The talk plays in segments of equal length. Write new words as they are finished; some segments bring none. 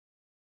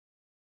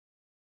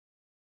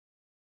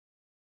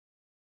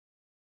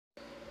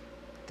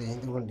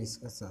तेज दोबन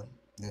डिस्कसा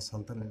जे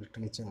Santal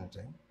electric channel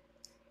रे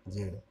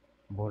जे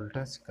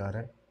voltage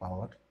current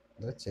power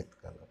दो check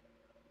करना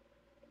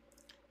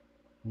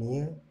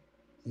निये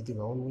यदि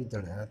बाबन बुझ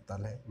दाड़ा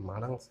ताले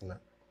मांग सेना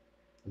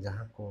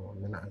जहाँ को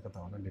मेना कता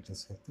वाला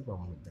डिटेल्स से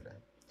बाबन बुझ दाड़ा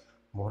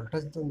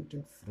वोल्टेज दो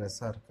मिटन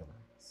प्रेशर करना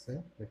से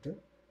मिटन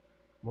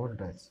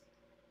वोल्टेज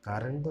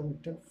करंट दो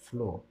मिटन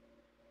फ्लो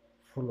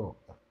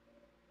का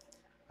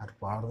और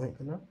पावर दो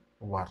करना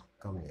वर्क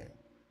कमी है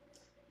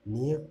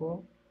निये को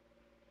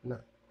ना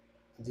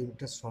जे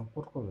मिटन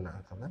संपर्क मेना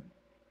कता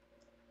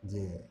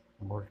जे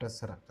वोल्टेज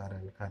सारा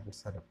करंट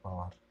सारा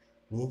पावर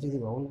निये जदि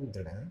बाबन बुझ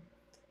दाड़ा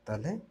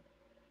ताले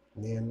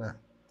निये ना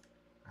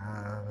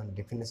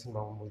डेफिनेशन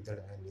बाबन बुझ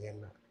दाड़ा निये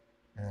ना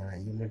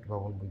यूनिट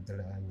बाबन बुझ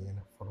दाड़ा निये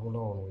ना फॉर्मूला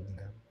बाबन बुझ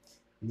दाड़ा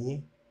निये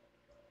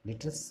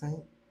डिटेल्स सही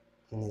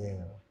निये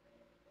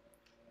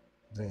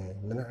रे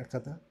मेना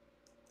कता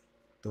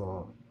तो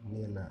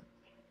निये ना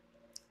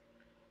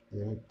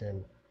ये मिटन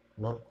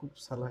नलकूप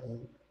साला इन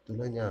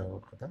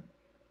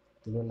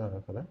तुलना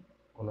कता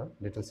ओना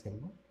डिटेल्स इन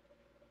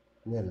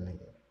नेल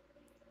लेगे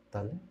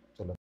ताले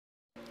चलो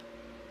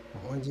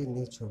नॉय जे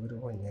नि छवि रे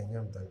बन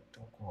नेम दा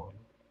मिटन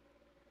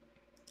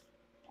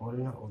कॉल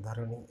ना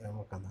उदाहरण एम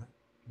कदा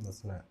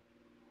नसना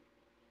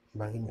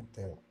बागी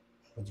मिते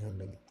बुझाव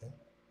लगिते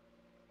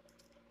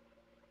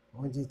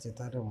नॉय जे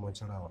चेता रे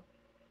मोचड़ा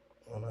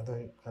ओना दो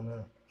कना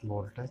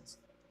वोल्टेज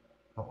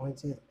नॉय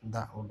जे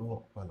दा उडुंग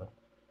कना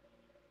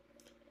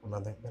ओना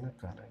दो कना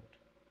करंट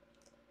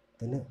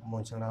तिने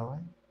मोचड़ावा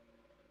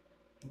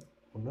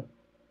उना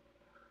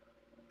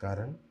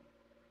करंट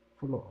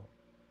फ्लो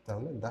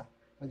ताने दा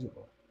हजु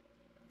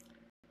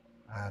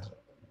और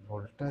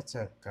वोल्टेज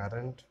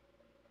करंट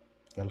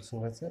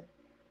कैलकुलेशन से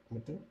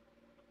मिटे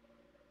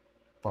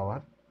पावर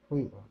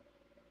हुईबा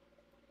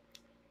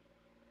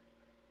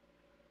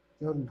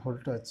जो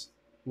वोल्टेज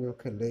जो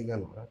के ले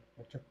गनवा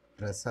मिटे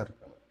प्रेशर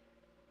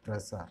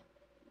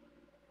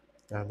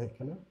क्या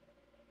देखना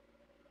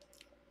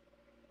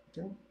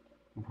मिटे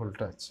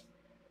वोल्टेज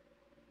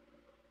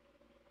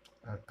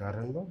और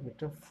करंट दो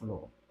मिटे फ्लो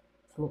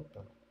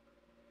ता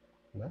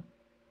ना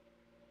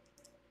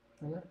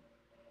ताने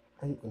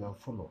आई कना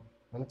फ्लो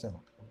माने चला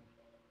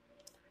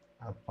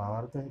और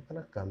पावर दो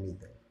कना कमी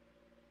दे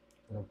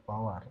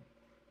पावर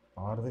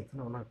दो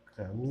कना ओना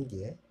कमी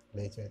गे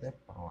ले चाहे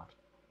पावर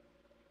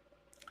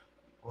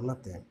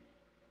ओनाते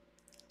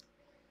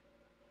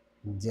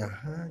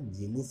जहाँ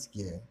जिनिस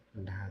के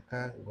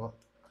ढाका गत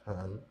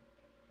खान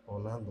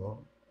ओना दो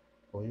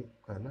होयुग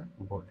कना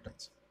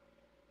वोल्टेज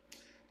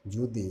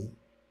जुदी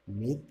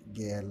मित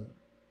गेल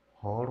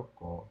हर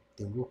को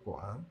तिंगु को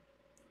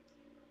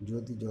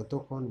जुदी जोतो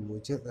कोन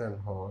मुचेद रन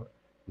हर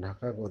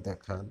ढाका गो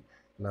देखान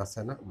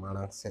नासेना मांग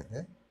से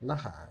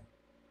लहा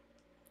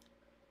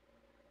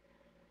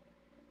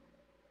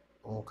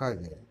ओंका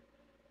गे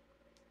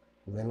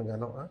main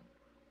गानोआ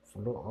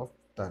flow of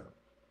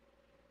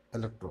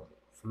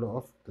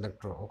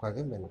electron ओंका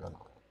gay main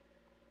गानोआ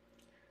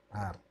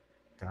और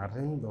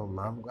करंट दो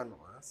माप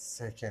गानोआ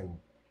सेकेंड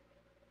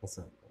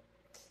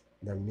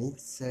द मिड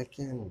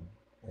सेकेंड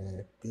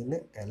तीन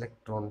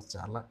इलेक्ट्रॉन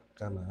चाला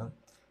कना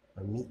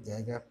मिड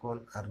जायगा कोन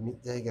और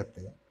मिड जायगा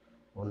ते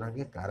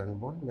ओनागे करंट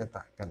बोन मेता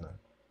कना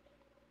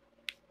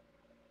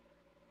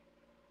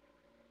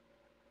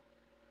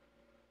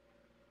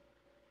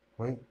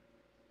होय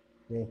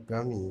ये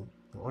कमी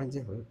नॉय जे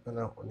होय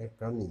कना ओने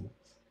कमी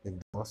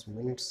 10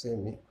 मिनट से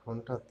 1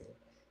 घंटा ते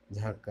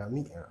जहाँ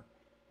कमी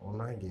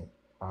ओनागे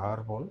पावर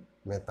बोन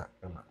मेता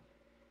कना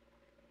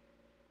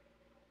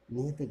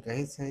नियते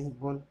गही सही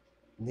बोन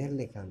नेल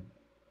लेखान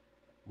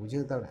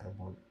बुझे दाड़ा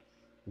बोन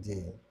जे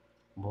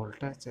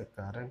वोल्टेज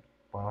करंट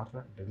पावर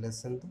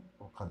रिलेशन दो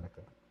ओखा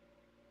लेका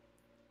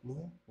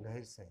निये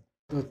गही सही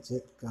तो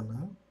चेक कना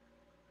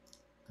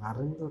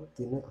करंट दो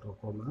तीन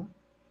रकमा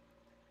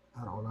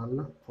और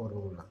ओना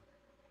फॉर्मूला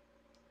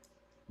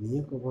निये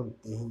को बोन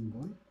तेहिन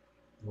बोन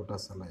गोटा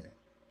सलाया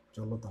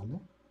चलो ताले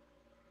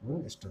बोन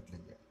स्टार्ट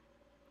लेगे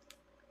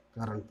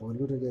कारण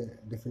पहलू रे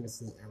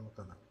डेफिनेशन एम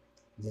कदा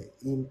जे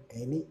in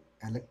any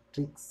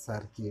electric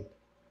circuit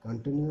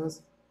continuous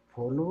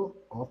flow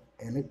of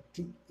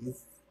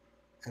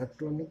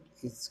electronic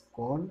is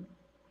called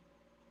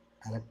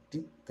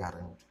electric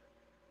current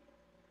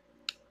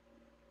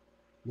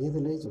निये दो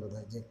ले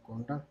चलदा जे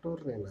कंडक्टर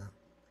रेना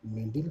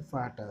मिडिल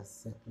पार्ट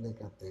से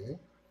लेकाते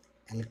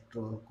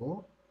इलेक्ट्रॉन को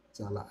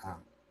चला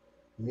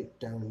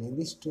मिटन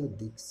निर्दिष्ट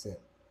दिक से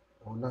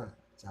ओना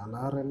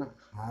चला रेना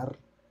हार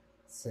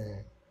से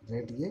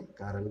रेट ये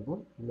करंट बोन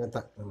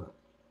मेता कना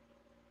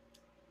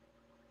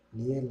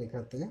निये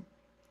लेकाते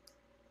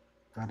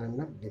करंट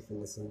ना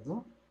डेफिनेशन दो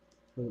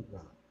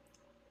हुईगा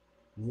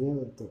निये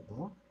तो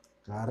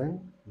करंट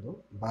दो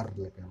बार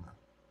लेकाना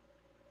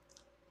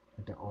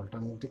इटा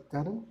अल्टरनेटिव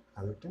करंट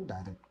और इटा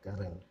डायरेक्ट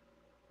करंट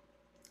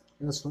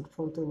ये शॉर्ट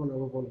फॉर्म तो बोन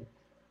अब बोन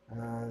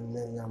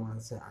ने न्यामा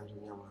से आंजो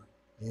Nyama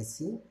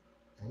AC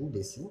and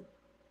DC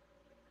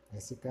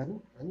AC current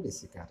and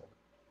DC current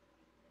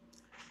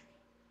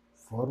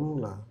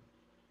formula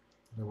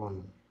रे बोन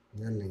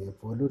नेल लेगे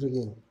पहलू रे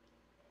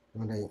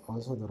नोडे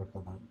also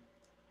दरकदा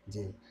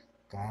J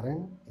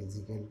current is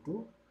equal to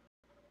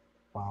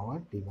power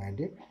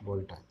divided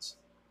voltage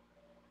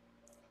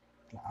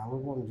अब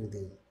बन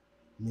जुदी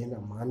निया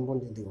मान बन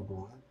जुदी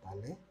उडुंगा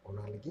ताले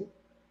ओना लगी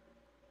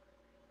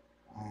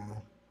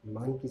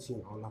मान किसी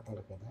ऑल हाताड़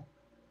कदा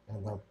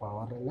दा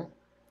पावर रेना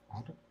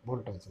और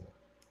वोल्टेज ना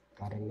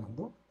कारेंट ना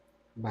दो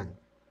बांग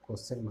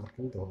क्वेश्चन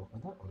मार्किंग दो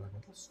कदा ओना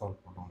कदा सॉल्व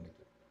करना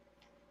लगी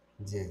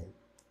जे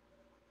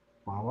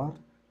पावर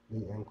ये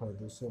एम को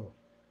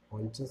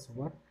 250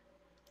 वाट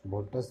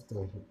वोल्टेज तो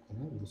है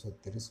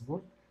 230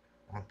 वोल्ट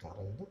और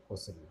कारेंट दो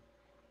क्वेश्चन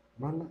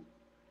माना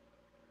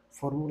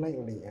फॉर्मूला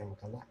ओडी एम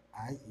कदा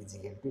I is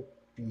equal to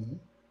P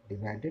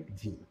divided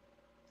V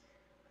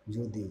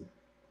जदि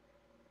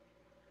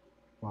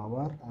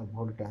पावर और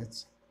वोल्टेज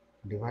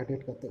डिवाइडेड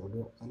करते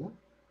उडो कना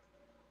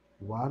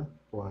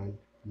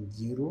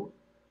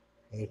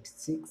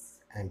 1.086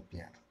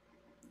 एम्पियर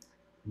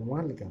नोआ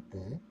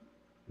लेकाते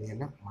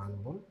नेना मान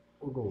बन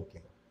उडो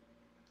केना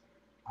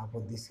अब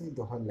दिसे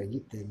दोहा लगी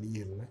ते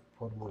लिए ना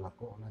फॉर्मूला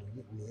को ओना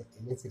लगी ने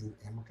इमेज री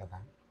एम कदा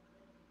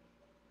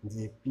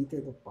जे P ते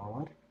तो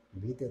पावर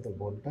V ते तो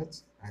वोल्टेज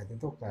I ते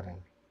तो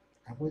करंट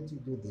अब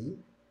जुदी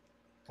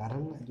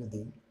करंट ना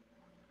जुदी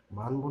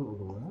मान बन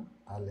उडोगा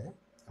ताले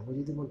अब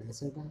जुदी बन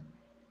एसेदा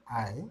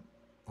I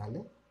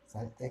ताले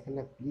साइते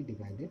कना P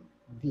डिवाइडेड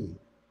V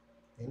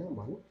तेना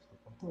मान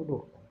तो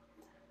उडोगा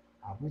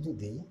अब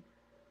जुदी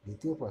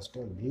द्वितीय प्रश्न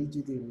V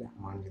जुदी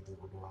मान जुदी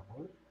उडोगा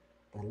बन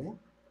ताले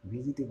V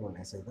जुदी बन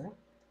एसेदा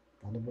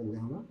ताले बन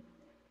Jama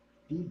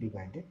P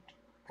divided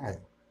I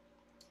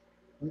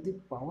जुदी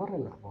power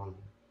ना बन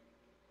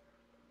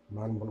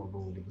मान बन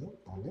उडोंग लगी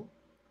ताले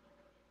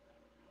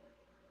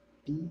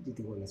P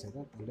जुदी बन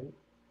एसेदा ताले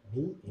V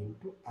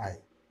into I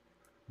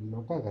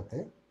नोका कते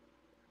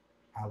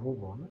अब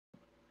बन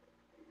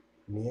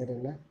नियर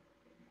ना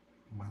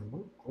मान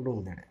बन उडोंग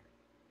दड़े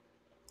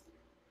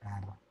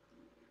और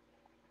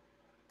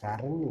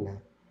कारण ना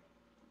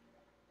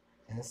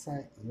ऐसा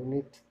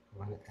यूनिट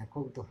माने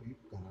एकक तो हुई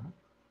कना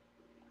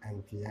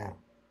एम्पियर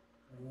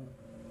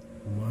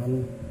मान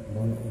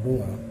बन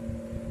उडोंगा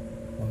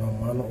ओना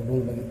मान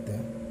उडोंग लगते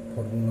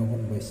फॉर्मूला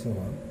बन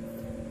बैसवा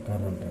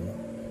करंट ना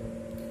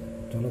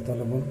चलो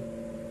ताले बन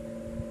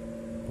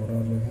पूरा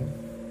लगे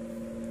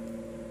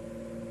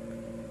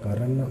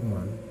करंट ना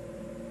मान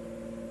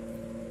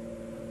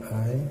I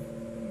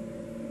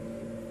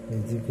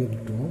is equal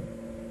to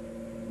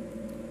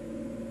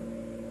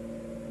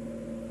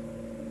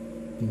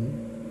P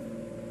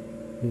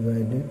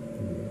divided V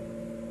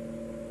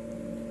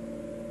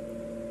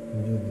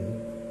যদি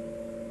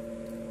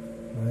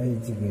I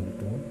is equal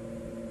to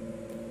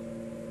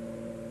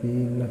P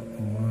ना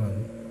मान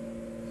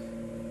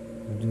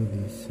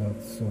যদি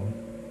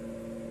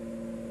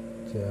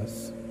 750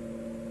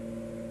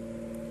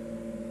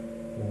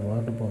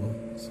 वाट बन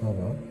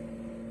सभा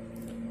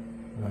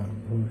और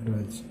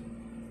वोल्टेज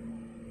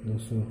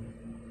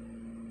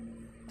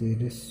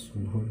 230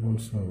 वोल्ट बन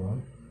सभा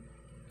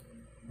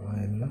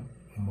आयला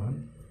मान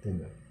तीन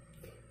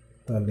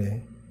ताले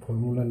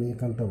फॉर्मूला नहीं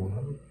कान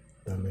तबना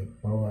ताले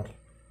पावर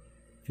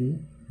P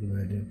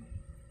डिवाइडेड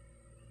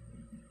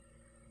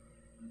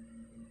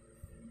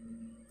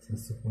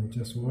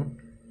 750 वाट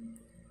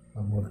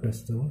और वोल्टेज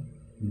तो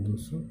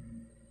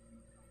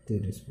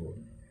 230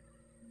 वोल्ट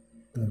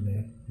ताले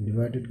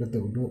डिवाइडेड करते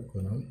उडोक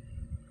कना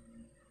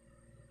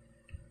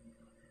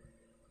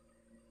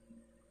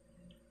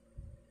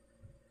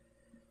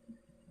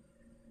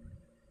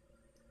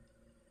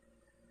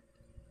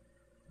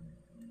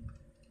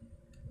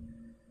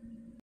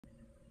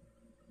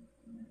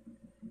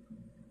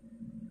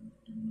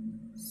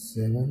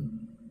 7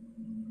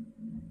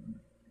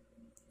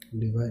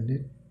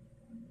 divided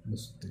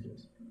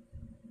 230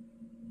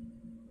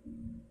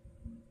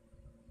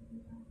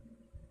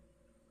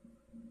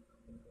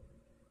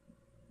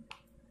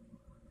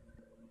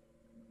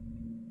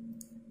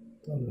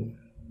 তাহলে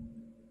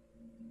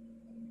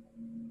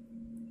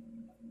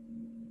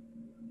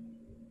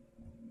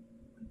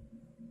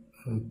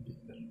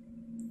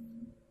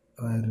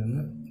আয়রন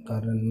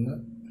কারেন্ট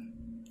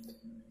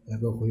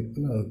একক হয়ে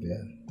গেল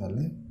অ্যাম্পিয়ার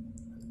তাহলে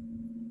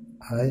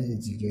I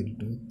is equal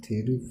to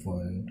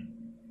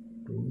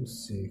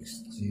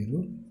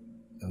 3.260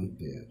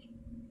 ampere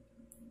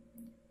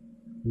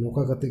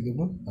नौका कते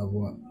गेबन अब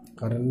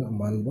करंट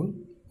मान बन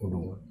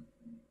उडुंगा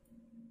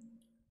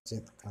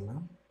चेत कना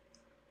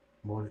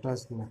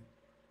वोल्टेज ना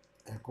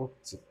एकक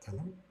चेत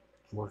कना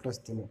वोल्टेज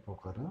तीन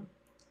प्रकार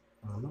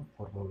आना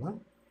फॉर्मूला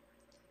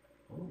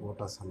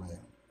ओटा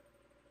सनाया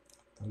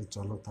ताले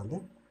चलो ताले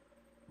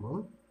बन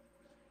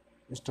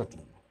स्टार्ट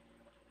लगे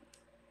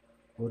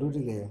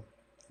पूरी गे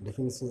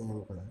definition एम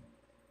करा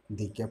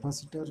the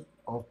capacitor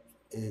of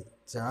a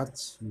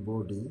charged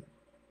body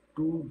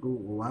to do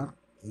work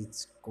is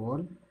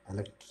called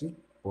electric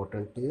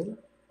potential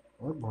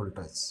or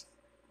voltage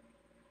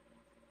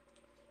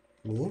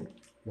निये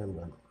नेम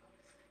गाना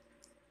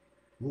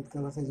नित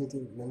कला से जो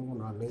नेम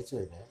गाना ले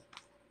चाहिए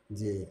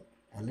जे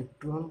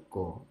इलेक्ट्रॉन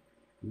को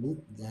नित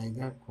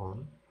जाएगा कौन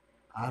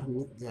आर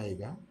नित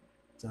जाएगा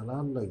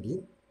चलान लगी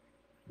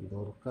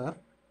दरकार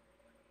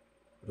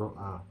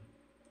ᱨᱚᱜᱼᱟ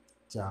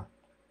ᱪᱟᱯ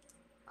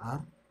ᱟᱨ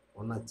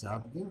ᱚᱱᱟ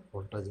ᱪᱟᱯ ᱜᱮ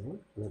ᱵᱷᱳल्टेज ᱵᱚᱱ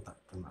ᱢᱮᱛᱟᱜ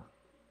ᱠᱟᱱᱟ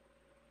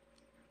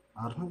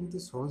ᱟᱨᱦᱚᱸ ᱡᱩᱫᱤ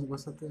ᱥᱚᱦᱚᱡ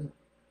ᱵᱷᱟষᱟᱛᱮ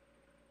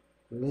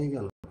ᱞᱟᱹᱭ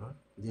ᱜᱟᱱᱚᱜᱼᱟ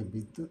ᱡᱮ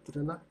বিদ্যুৎ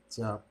ᱨᱮᱱᱟᱜ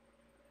ᱪᱟপ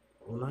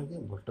ᱚᱱᱟᱜᱮ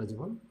ᱵᱷᱳল্টেज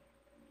ᱵᱚᱱ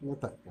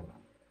ᱢᱮᱛᱟᱜ ᱠᱟᱱᱟ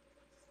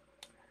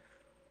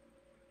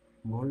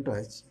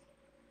ভোল্টেজ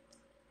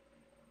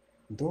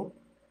दो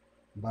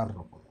बार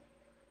रकम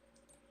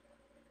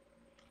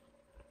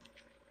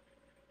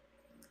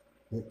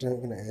मिट्टन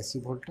हुई एसी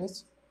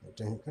वोल्टेज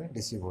मिट्टन हुई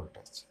डीसी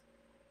वोल्टेज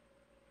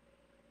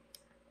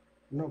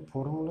ना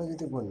फॉर्मूला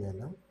जुदी बन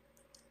नेला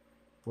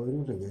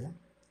पहिलू रेगे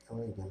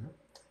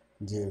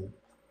हुई जे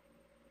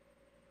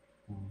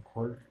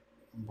volt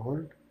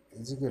volt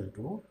is equal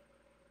to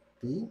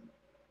P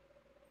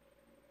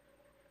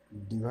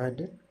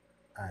divided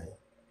I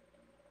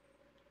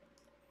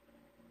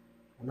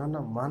उन्ना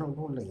मान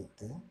उडूक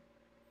लगते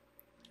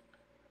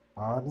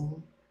पावर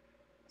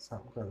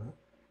साब करा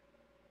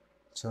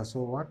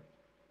 600 वाट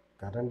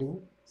करंट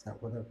साब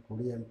करा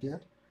 20 एम्पियर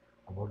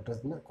वोल्टेज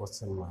में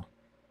क्वेश्चन मार्क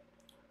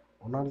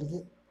उन्ना लगी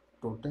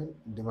टोटल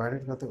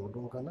डिवाइडेड करते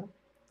उडूक कना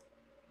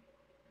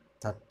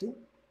 30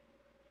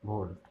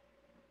 वोल्ट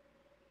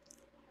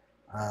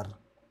और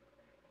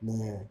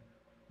निये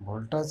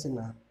वोल्टेज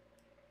ना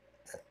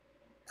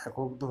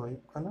एकक दो हुई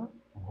कना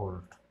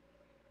वोल्ट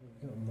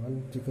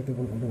मान चिकाते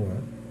बन उडूगा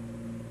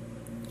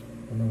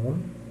उन्ना बन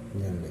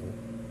नेल लेगे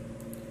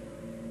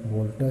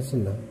वोल्टेज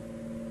ना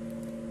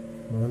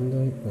मान दो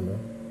हुई कना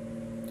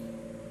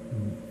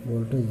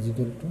voltage is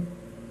equal to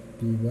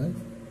P bye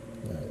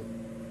I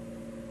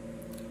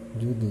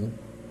जुदी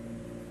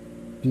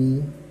P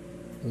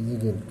is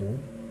equal to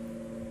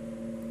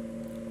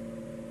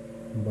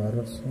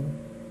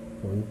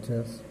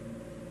 1250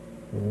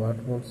 वाट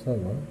बन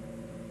साबा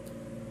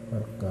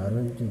और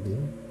कारण जुदी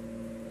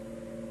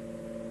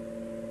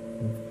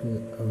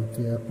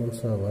एम्पियर बन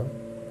साबा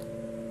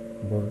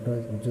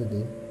वोल्टेज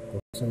जुदी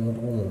क्वेश्चन मार्क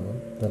बना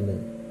तले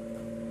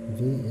V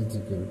इज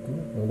इक्वल टू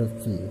और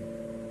P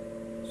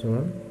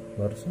समान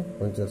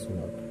 1250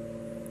 वाट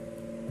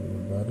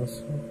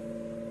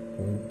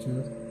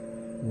 1250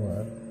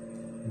 वाट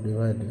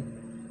डिवाइडेड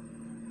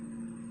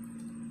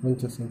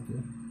 50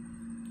 एम्पियर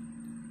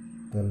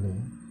तले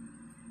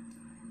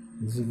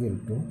is equal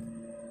to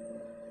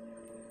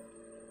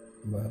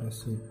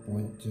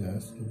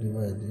 1250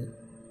 divided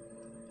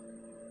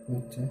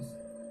 50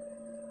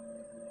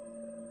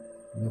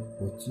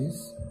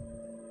 25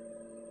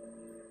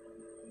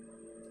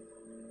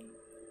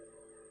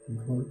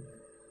 volt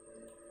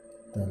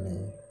तले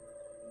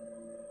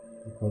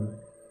वोल्ट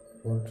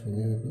वोल्ट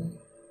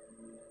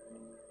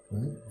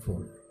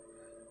वोल्ट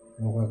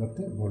नौका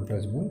करते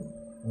वोल्टेज बन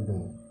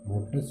उडूंग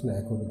वोल्टेज ना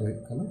एकक दो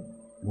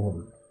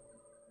वोल्ट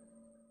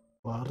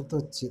पावर तो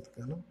चेत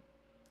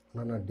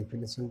कना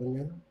डिफिनेशन बन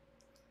नेला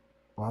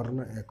पावर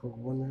ना एकक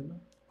बन नेला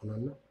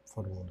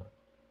फॉर्मूला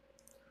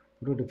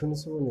पूरा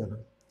डिफिनेशन बन नेला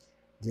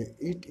जे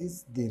it is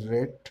the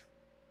rate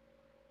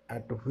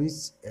at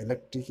which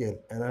electrical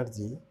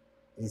energy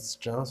is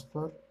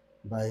transferred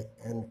by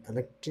an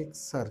electric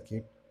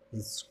circuit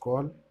is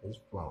called is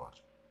power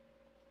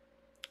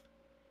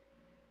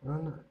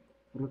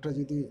পুরোটা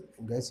যদি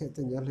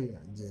গাইছেতে নেল হইয়া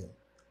যে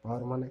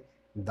পাওয়ার মানে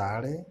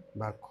দাড়ে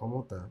বা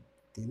ক্ষমতা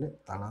তিনে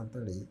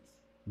তাড়াতাড়ি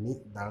মিদ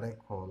দাড়ে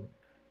খন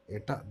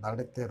এটা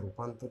দাড়েতে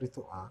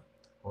রূপান্তরিতआ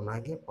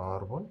ওনাগে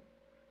পাওয়ার বন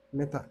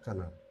মেতাগ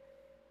কানা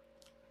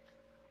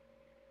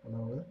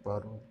ওনাগে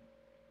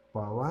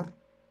पावर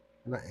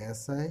ना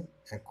एसआई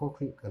एकक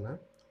हुई कना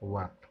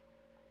वाट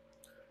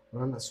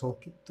ओना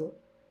संक्षिप्त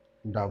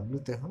डब्ल्यू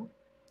ते हो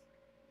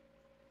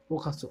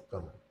प्रकाशक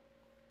कना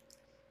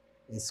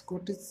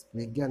स्कॉटिश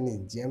विज्ञानी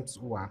जेम्स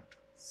वाट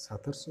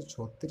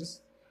 1736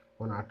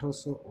 और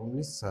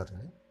 1819 साल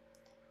रे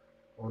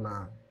ओना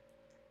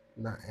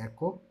ना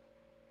एकक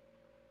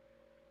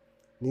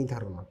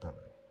निर्धारण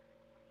करे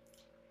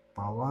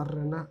पावर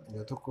रेना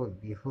जतो को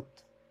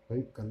बिहुत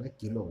हुई कना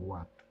किलो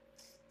वाट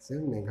से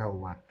मेगा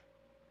वाट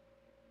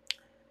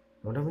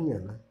नोडे बन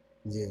नेला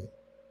जे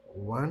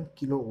 1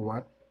 kilo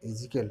what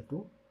is equal to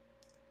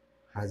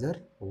 1000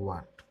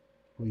 वाट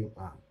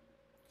हुआ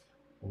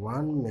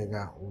 1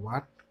 मेगा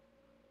वाट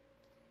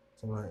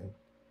समान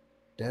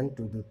 10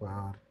 टू द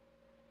पावर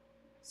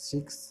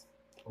 6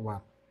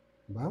 वाट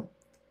बा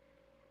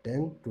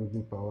 10 to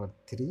the power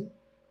 3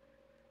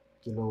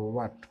 kilo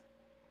watt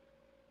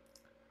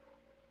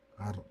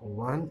और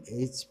 1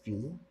 HP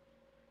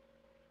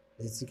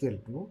इज इक्वल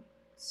टू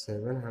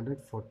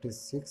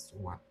 746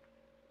 वाट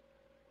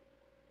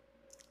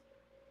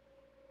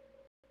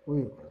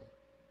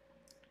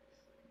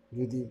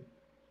यदि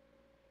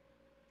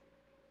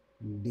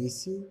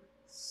डीसी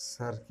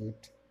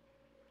सर्किट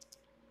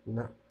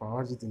ना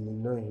पावर जी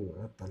निर्णय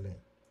हुआ ताले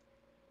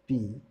P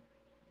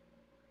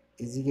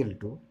is equal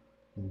to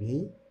V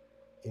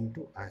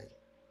into आई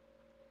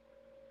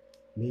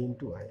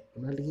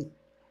लगी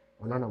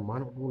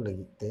मान उडूक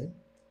लगते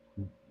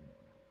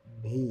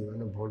V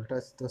माने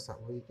वोल्टेज तो सब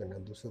हुई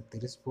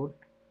 230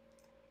 वोल्ट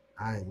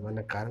आई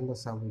माने करंट तो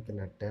सब हुई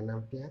 10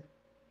 एम्पियर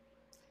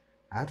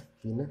और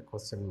पीना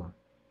क्वेश्चन मार्क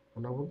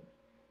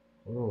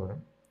उडूंगा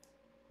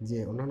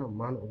जे उन्होंने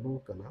मान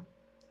उडूक करना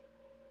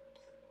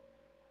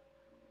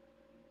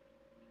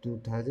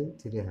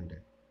 2300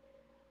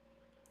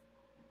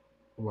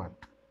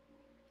 वाट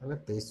अरे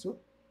 2300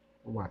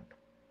 वाट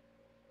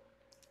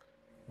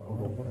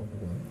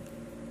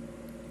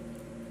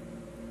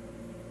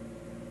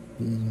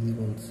Usually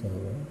on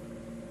server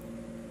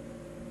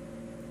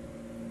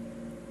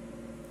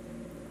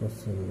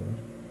customer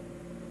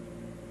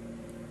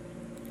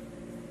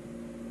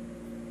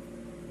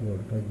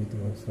voltage with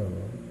one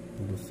server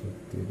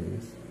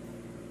 230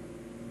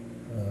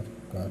 और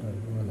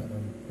current 1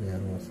 ampere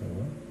one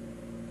server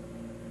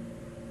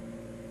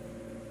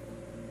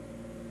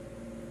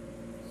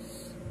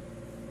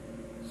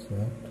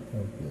 60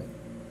 ampere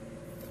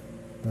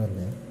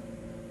ताले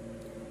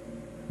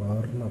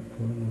power ना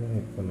full में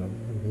equal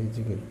V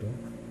equal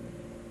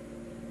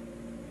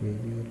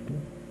to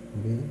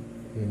B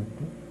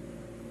into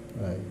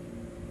I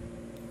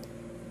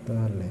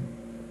ताले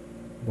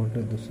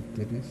voltage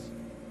 230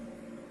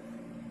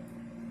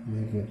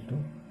 V equal to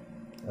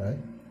I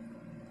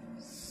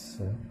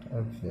 60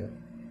 ampere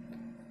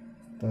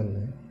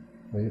ताले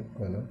वही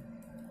कना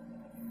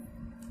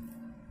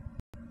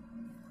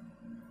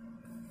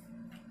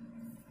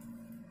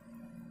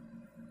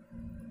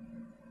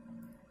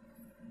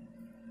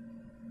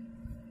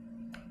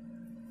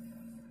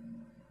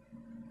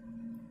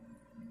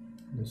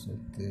this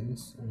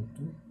is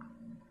into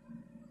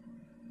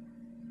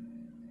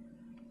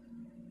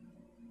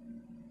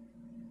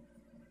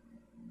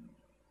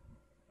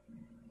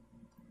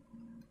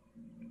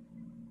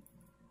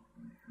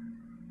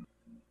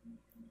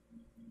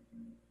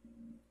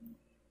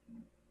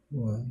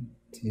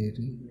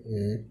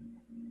 138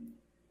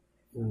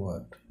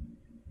 watt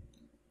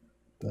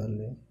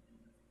ताले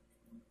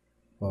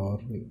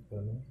power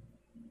equal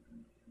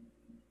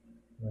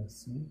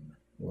 80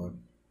 वाट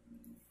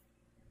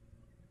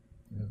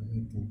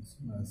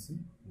 380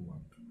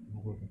 watt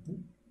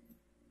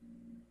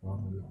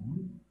power